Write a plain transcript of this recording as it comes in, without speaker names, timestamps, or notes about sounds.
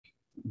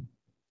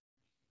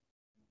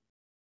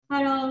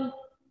Hello,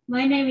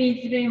 my name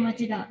is Rui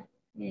Machida.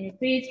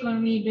 Please call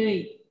me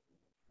Rui.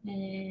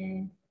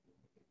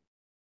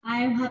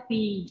 I'm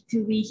happy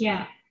to be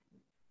here.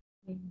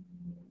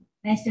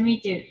 Nice to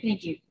meet you.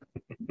 Thank you.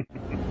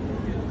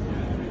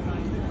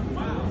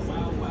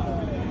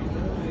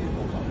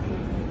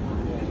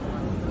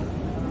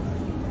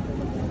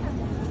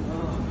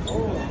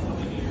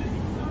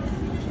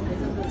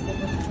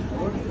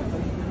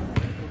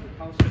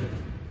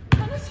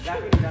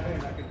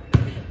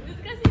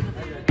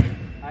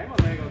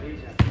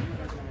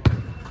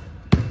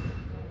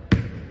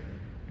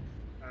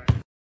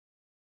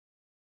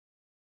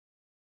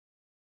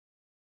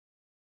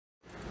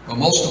 Well,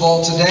 most of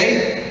all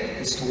today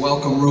is to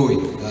welcome Rui,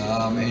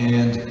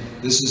 and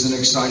this is an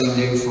exciting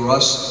day for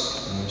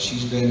us.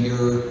 She's been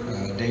here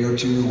a day or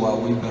two while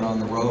we've been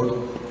on the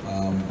road,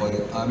 but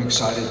I'm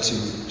excited to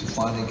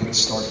finally get to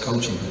start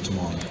coaching her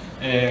tomorrow.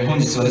 本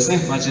日はですね、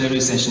町田瑠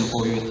唯選手の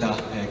こういった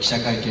記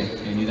者会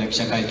見、入団記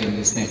者会見で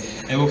ですね、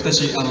僕た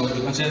ち町田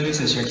瑠唯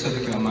選手が来た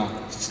時は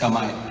2日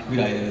前ぐ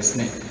らいでです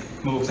ね、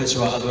僕たち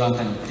はアトラン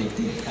タに行ってい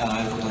て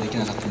会えることはでき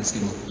なかったんですけ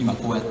ども、今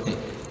こうやって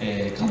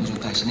彼女に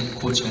対してね、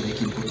コーチがで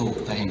きることを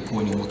大変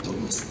光栄に思ってお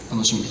ります。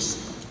楽しみで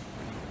す。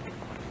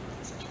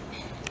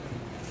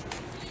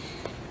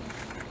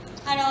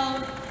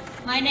Hello,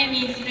 my name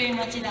is Rui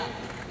Machida.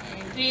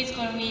 Please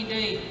call me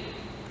Rui.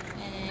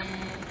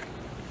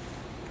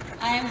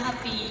 I am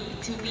happy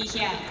to be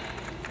here.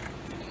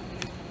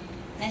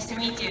 Nice to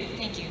meet you.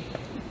 Thank you.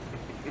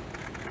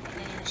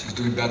 She's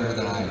doing better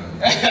than I am.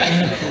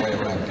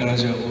 彼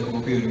女は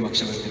僕よりうまく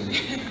喋ってるね。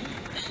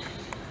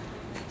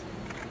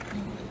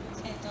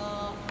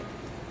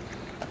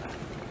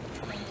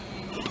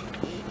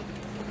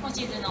今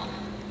シーズンの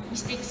ミ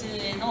スティクス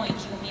への意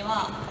気込み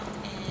は、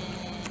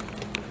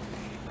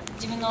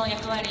自分の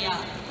役割や、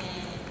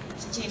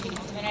チームに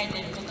求められて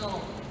いること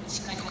を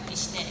しっかり発揮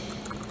して、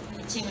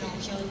チームの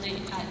目標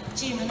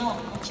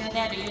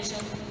である優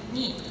勝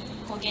に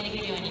貢献でき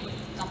るように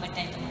頑張り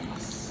たいと思いま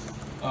す。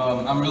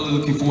I'm really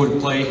looking forward to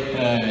play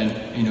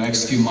and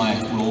execute my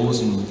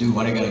roles and do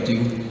what I got to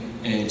do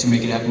to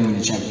make it happen in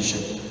the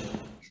championship.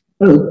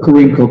 Hello,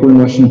 Kareem Copeland,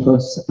 Washington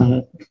Post.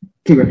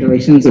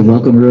 Congratulations and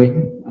welcome,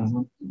 Rui.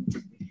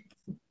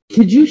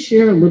 Could you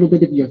share a little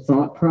bit of your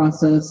thought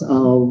process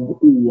of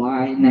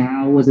why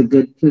now was a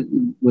good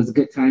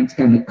time to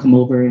kind of come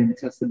over and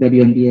test the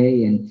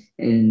WNBA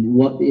and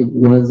what it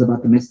was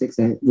about the Mystics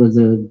that was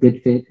a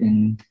good fit,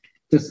 and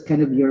just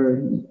kind of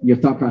your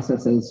thought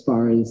process as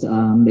far as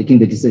making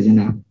the decision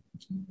now.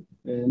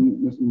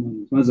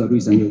 まずはル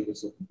イさんようこ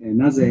そ。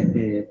な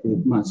ぜ、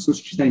組織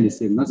したいんです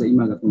けど、なぜ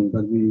今がこの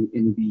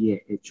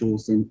WNBA 挑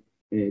戦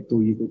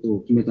ということを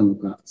決めたの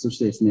か、そし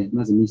てですね、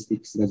なぜミスティッ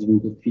クスが自分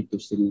にとってフィット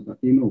しているのか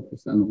というのを教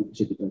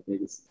えていただきたい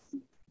です。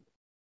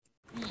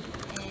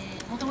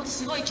もともと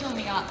すごい興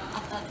味があっ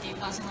たっていう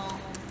か、も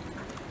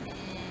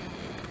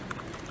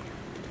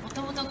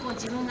ともとこう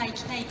自分が行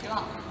きたいと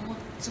は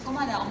そこ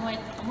までは思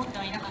って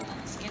はいなかった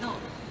んですけど、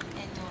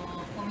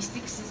ミステ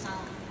ィックスさん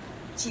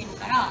チーム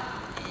から、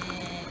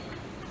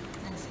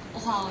オ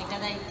ファーをいた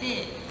だい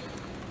て、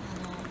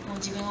もう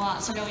自分は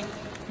それ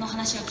の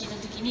話を聞いた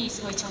ときに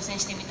すごい挑戦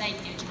してみたいっ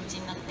ていう気持ち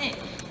になって、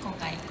今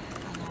回こ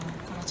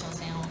の挑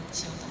戦を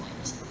しようと思い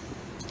ました。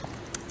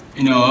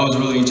I was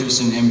really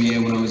interested in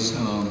NBA when I was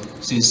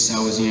since I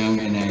was young,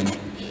 and then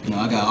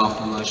I got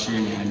offered last year,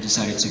 and I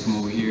decided to come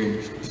over here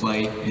and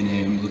play, and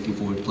I'm looking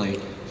forward to play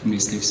for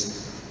Mystics.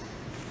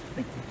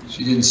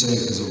 She didn't say it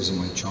because it was in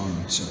my charm,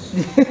 so.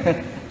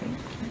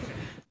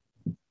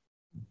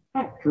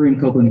 Hi, Kareem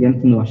Copeland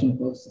again from the Washington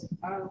Post.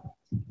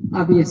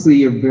 Obviously,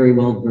 you're very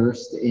well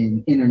versed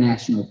in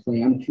international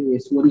play. I'm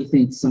curious, what do you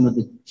think some of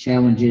the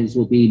challenges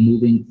will be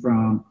moving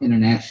from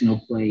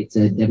international play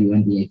to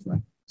WNBA play?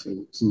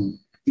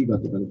 フィーバ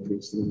ーとかでプレ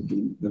ーしてる時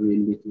に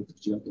WNBA と違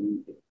うと思う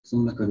ので、そ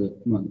の中で、違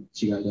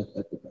いだっ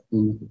たりとか、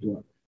どんなことは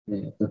あっ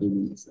たと思う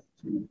んですか。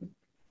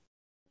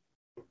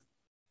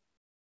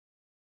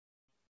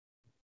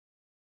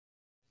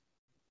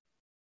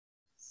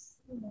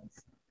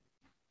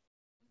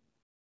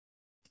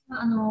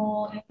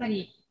やっぱ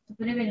りトッ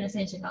プレベルの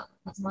選手が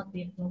集まって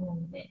いると思う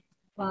ので、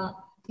ど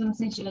の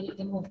選手が出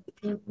ても、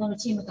どの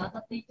チームと当た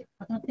っ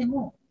て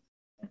も、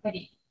やっぱ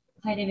り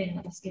ハイレベル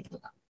なバスケット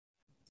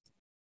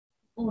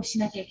をし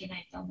なきゃいけな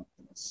いと思って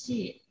ます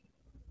し、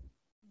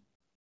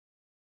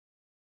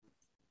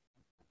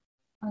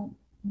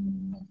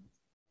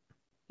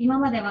今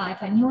まではやっ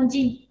ぱり日本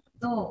人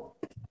と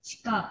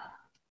し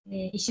か、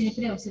一緒に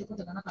プレーをするこ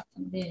とがなかった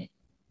ので、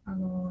やっ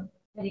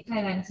ぱり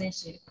海外の選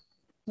手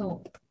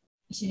と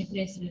一緒にプ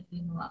レーするって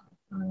いうのは、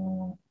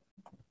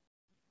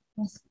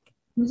難しい、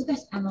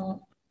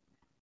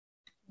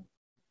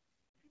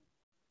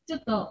ちょ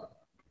っと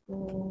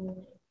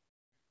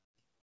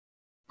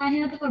大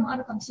変なところもあ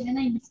るかもしれ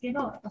ないんですけ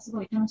ど、す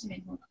ごい楽しめ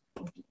る方が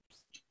大きいで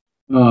す。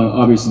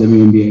Obviously,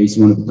 WNBA is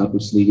one of the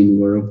toughest league in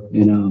the world,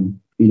 and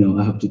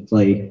I have to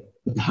play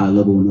at the high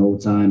level and all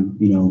the time.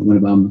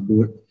 Whenever I'm on the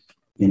court,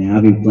 and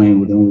I've been playing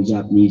with the only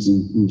Japanese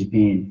in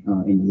Japan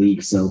in the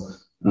league, so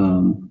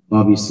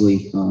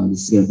Obviously,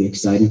 this is going to be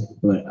exciting,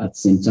 but at the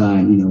same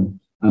time,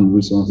 I'm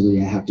responsible.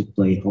 I have to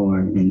play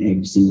hard in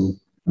every single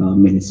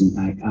minutes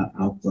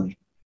I'll play.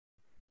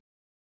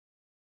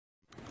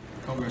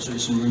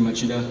 Congratulations, Rui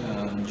Machida,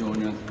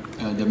 joining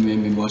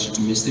WNBA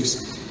Washington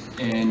Mystics.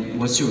 And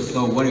what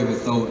have you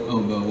thought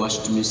of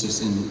Washington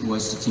Mystics and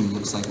what the team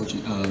looks like?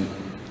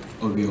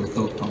 Or your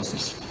thought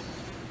process?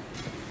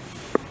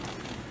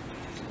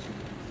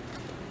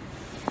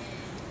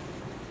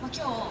 今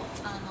日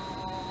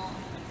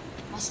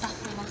スタッ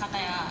フの方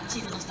やチ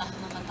ームのスタッフ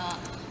の方、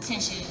選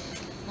手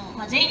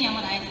の、全員には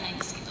まだ会えてないん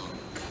ですけど、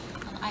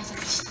挨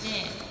拶し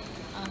て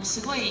す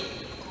ごい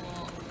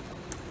こ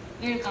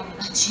うウェルカム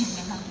なチー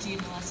ムだなってい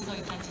うのはすごい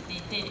感じて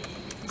いて、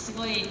す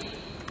ごい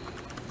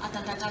温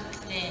かく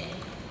て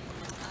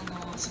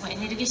すごいエ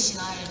ネルギッシュ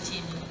のあるチ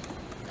ーム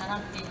だな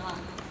っていうのは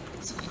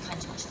すごい感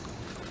じました。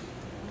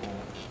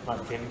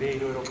全米い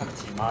ろいろ各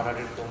地回ら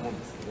れると思うん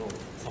ですけど、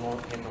その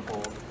辺の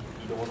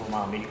移動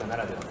のアメリカな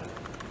らではの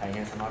大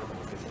変さもあると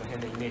思うんですけど、その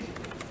辺のイメージで。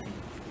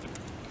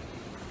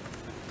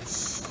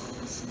そう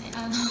ですね、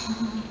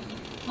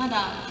ま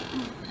だ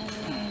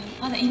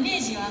イメ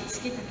ージはつ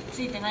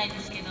いてないで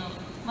すけど、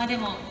で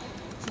も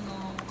そ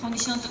のコンディ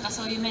ションとか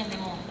そういう面で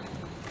も、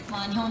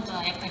日本と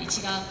はやっぱり違っ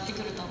て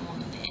くると思う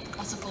ので、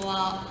そこ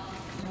は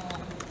も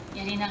う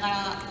やりなが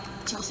ら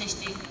調整し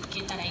てい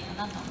けたらいいか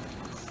なと思って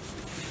ま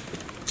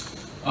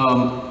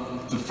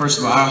す。First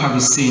of all, I haven't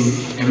seen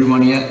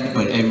everyone yet,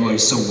 but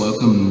everybody's so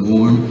welcome and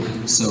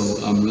warm. So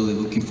I'm really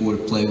looking forward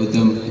to play with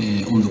them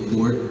on the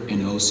court,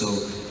 and also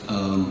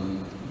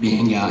be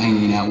hanging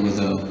out with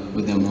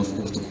them off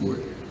the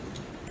court.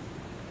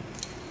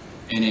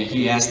 And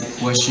he asked the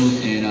question,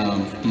 and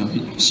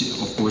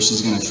of course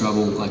she's gonna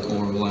travel like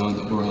all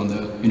around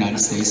the United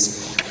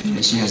States,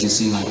 and she hasn't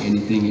seen like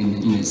anything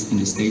in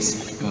the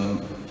States.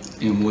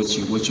 And what's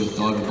your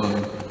thought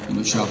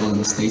about traveling in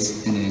the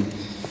States? And then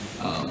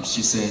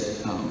she said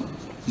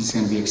she's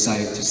gonna be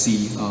excited to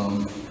see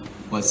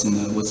what's in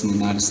the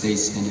United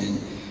States, and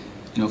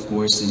then of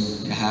course,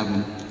 and I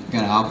haven't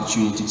got an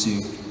opportunity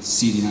to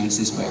see the United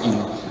States, but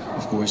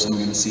of course I'm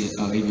gonna see it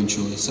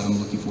eventually. So I'm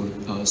looking forward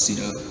to see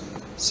the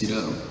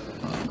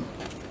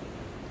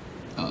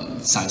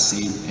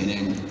sightsee and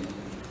then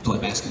play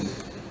basketball.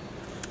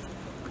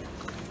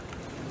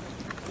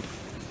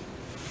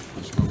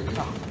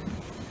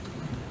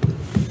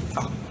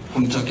 こ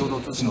んにちは、共同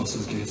通信の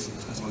鈴木です。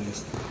お疲れ様で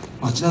す。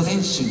町田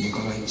選手にお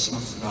伺いしま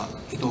すが、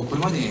こ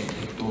れまで、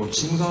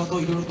チーム側と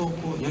いろいろと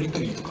やり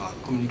取りとか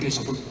コミュニケー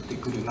ションを取って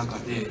くる中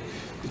で、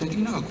具体的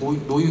にど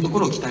ういうとこ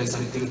ろを期待さ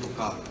れていると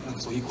か、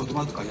そういう言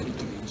葉とかやり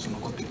取りに印象に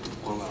残っていると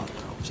ころがあった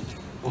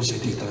ら教え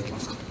ていただけま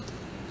すか。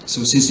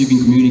So since you've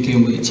been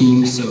communicating with the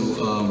team, so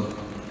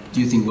do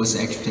you think what's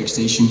the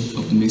expectation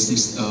of the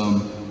Mystics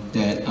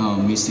that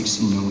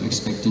Mystics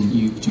expecting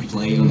you to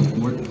play on the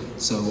court?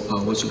 So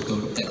what's your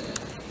thought of that?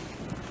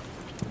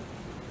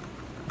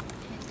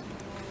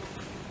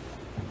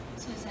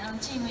 そうですね、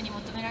チームに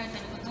求められて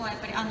いることはやっ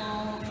ぱり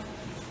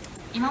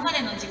今ま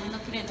での自分の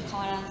プレーと変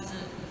わらず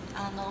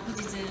富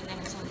士通で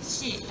もそうで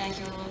すし、代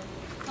表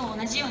と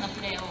同じような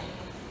プレーを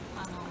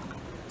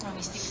この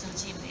ミスティクスの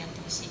チームでやって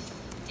ほしいっ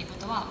ていうこ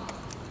とは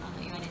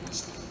言われま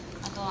した。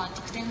あとは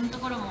得点のと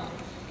ころも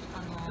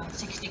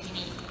積極的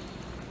に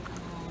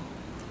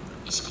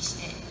意識し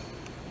ていっ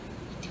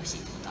てほしい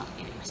ってことは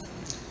言われました。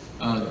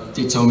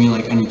They told me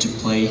like I need to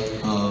play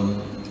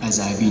as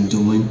I've been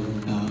doing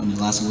in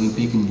the last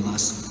Olympic and the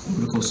last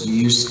over the course of the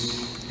years,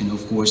 and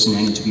of course, and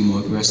I need to be more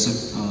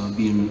aggressive,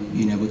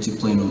 being able to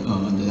play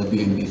on the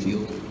WNBA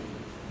field.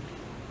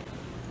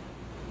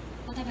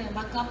 多分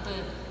バックアップ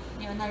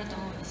にはなると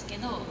思うんですけ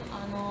ど、やっ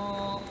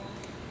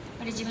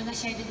ぱり自分が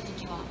試合出ると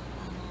きは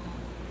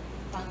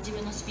自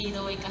分のスピー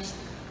ドを生かし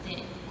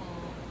て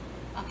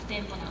アップテ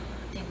ンポな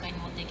展開に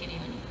持っていけるよ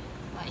うに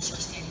は意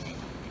識してやりたいと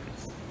思っていま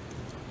す。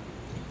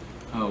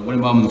When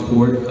I'm on the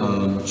court,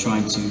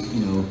 trying to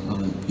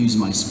use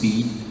my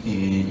speed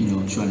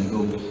and trying to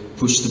go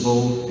push the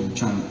ball and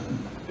trying to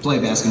play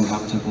basketball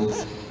up tempo,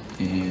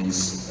 and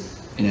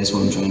that's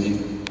what I'm trying to do.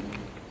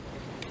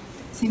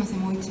 すいません、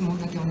もう一問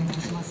だけお願い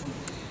します。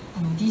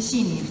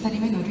DC に2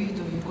人目のルイ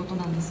ということ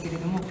なんですけれ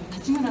ども、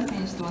八村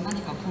選手とは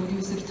何か交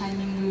流するタイ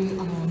ミン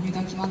グ、入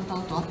団決まった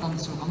後あったん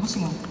でしょうか。もし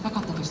もなか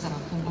ったとしたら、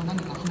今後何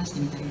か話して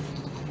みたいこ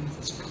ととかあります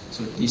でしょうか。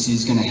So DC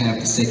is going to have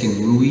the second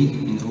Rui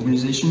in the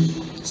organization.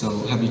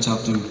 So have you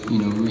talked to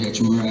Rui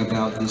Hachimura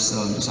about this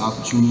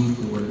opportunity,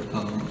 or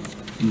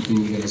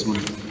anything you guys want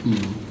to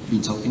be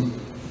talking?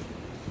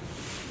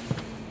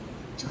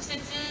 直接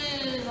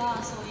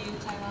はそういう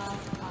会話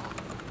とか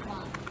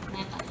な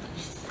かった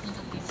です。なか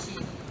ったし、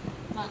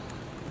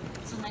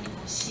そんなに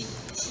知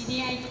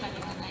り合いとか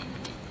ではないの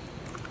で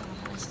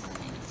話しては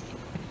ないんですけど、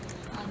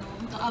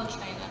本当会う機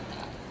会があっ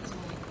たらすご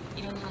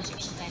いいろんな話を聞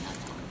きたいなと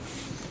思いま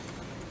す。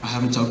I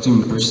haven't talked to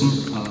him in person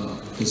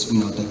because we're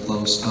not that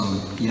close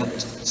yet.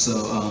 So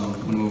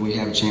when we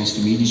have a chance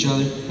to meet each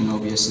other, and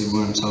obviously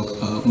we're going to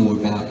talk more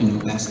about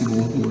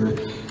basketball or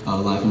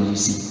life in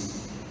DC.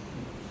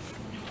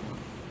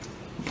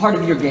 part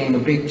of your game, a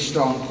big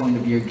strong point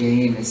of your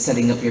game is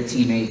setting up your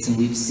teammates, and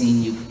we've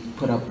seen you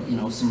put up,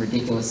 some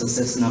ridiculous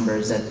assist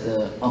numbers at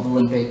the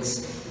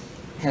Olympics.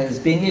 Has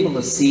being able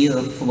to see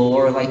the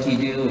floor like you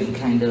do and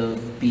kind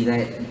of be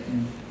that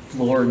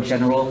floor in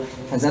general,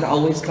 has that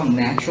always come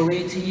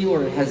naturally to you,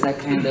 or has that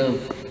kind of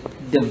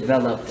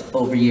developed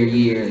over your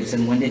years?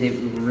 And when did it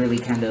really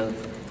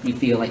you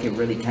feel like it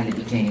really kind of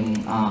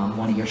became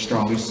one of your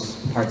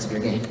strongest parts of your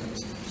game?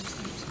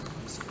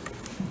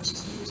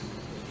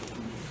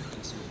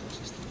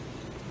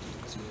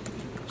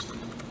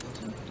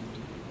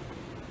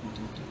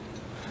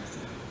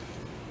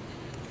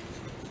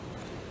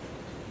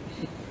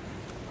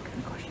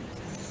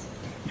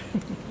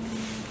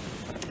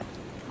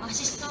ア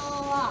シスト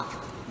は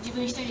自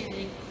分一人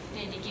で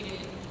できる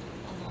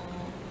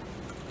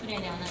プレ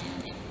ーではない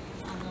ので、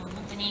本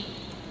当に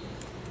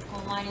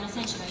周りの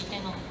選手がいて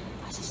の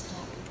アシスト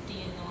ってい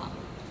うのは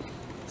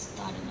ずっ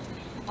とあるので、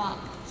やっぱ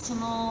そ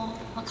の、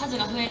数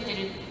が増えて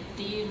るっ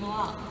ていうの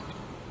は、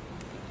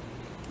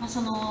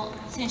その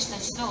選手た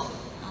ちと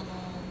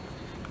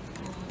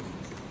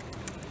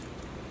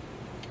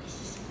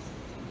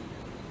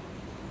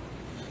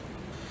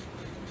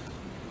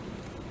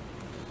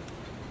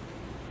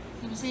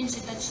選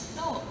手たち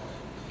と、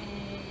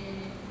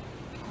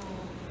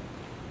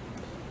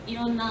い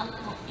ろんな意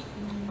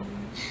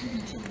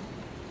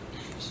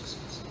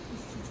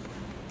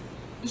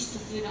思疎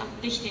通が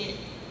できて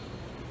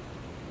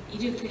い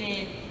るプ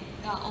レ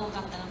ーが多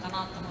かったのか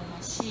なと思い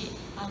ますし、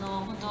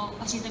本当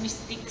ワシントンミ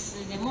スティック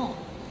スでも、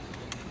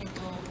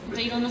本当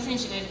いろんな選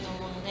手がいると思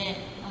うので、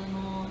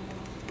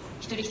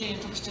一人一人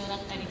の特徴だ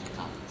ったりと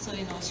か、そう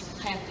いうのを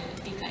早く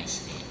理解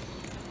して、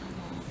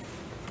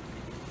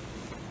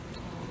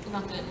う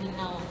まくみん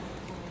なを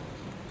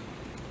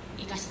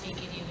生かしてい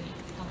けるように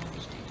頑張ってい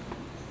きたい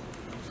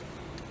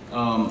と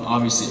思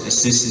います。Obviously,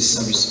 assists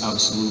is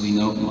absolutely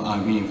no.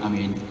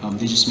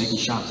 They're just making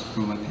shots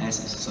from my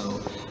passes. So,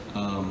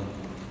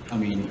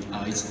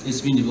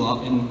 it's been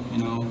developing,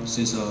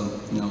 since for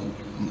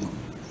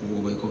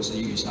over the course of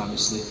the years.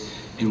 Obviously,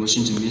 in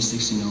Washington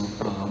Mystics,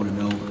 I want to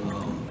know,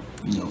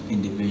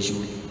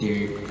 individually,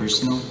 their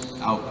personal,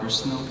 our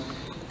personal,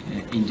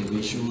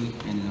 individually,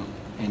 and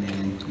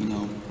then,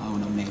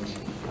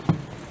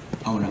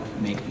 I want to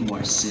make more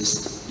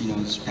assists.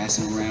 Just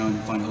passing around,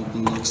 find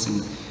open looks,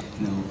 and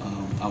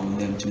I want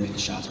them to make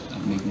shots,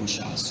 make more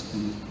shots.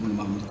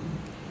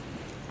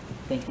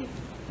 Thank you.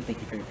 Thank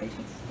you for your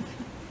patience.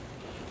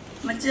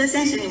 町田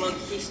選手にもお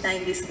聞きしたい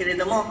んですけれ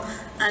ども、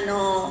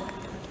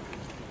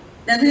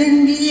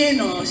WNBA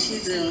のシ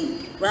ーズ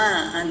ン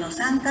は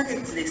3ヶ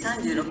月で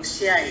36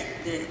試合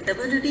で、ダ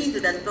ブルリー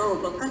グだと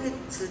5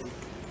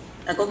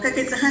ヶ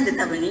月半で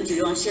多分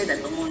24試合だ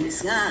と思うんで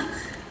すが、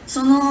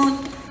その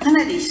か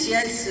なり試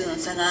合数の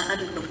差があ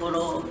るとこ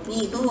ろ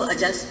にどうア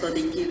ジャスト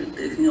できる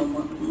というふうに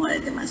思われ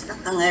てますか、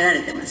考えら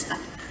れてますか？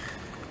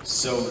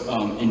 So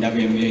in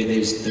WNBA,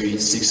 there's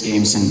 36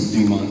 games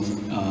in 3 months.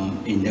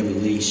 In W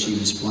League, she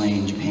was playing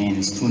in Japan.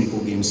 It's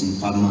 24 games in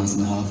 5 months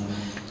and a half.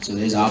 So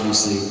there's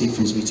obviously a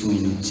difference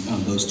between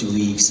those two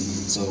leagues. And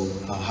so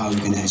how are you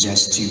going to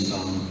adjust to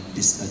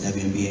this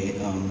WNBA?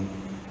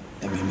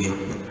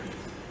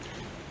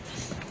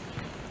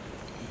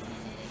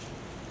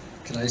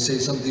 Can I say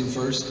something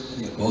first?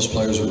 Most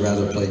players would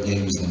rather play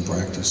games than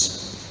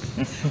practice.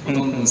 ほ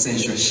とんどの選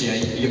手は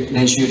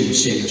練習よりも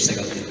試合をした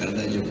がっているから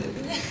大丈夫だよ。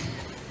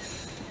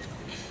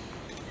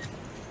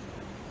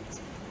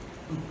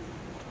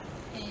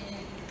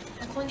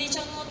コンディシ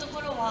ョンのと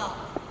ころは、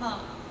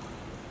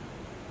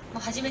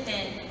初めて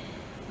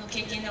の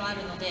経験ではあ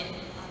るので、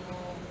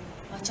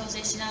調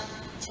整しな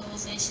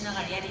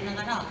がらやりな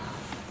がら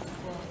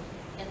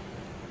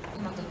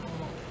うまく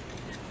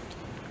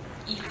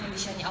いいコンディ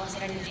ションに合わせ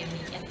られるよう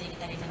にやっていけ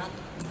たらいいかなと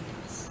思って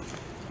ます。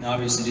Now,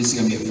 obviously, this is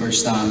going to be the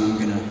first time I'm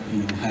going to,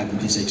 have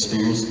this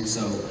experience.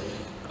 So,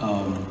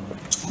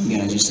 I'm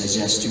going to just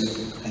adjust to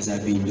it as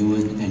I've been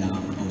doing, and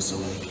also,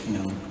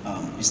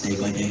 it's day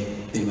by day,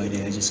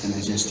 I'm just going to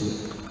adjust to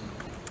it.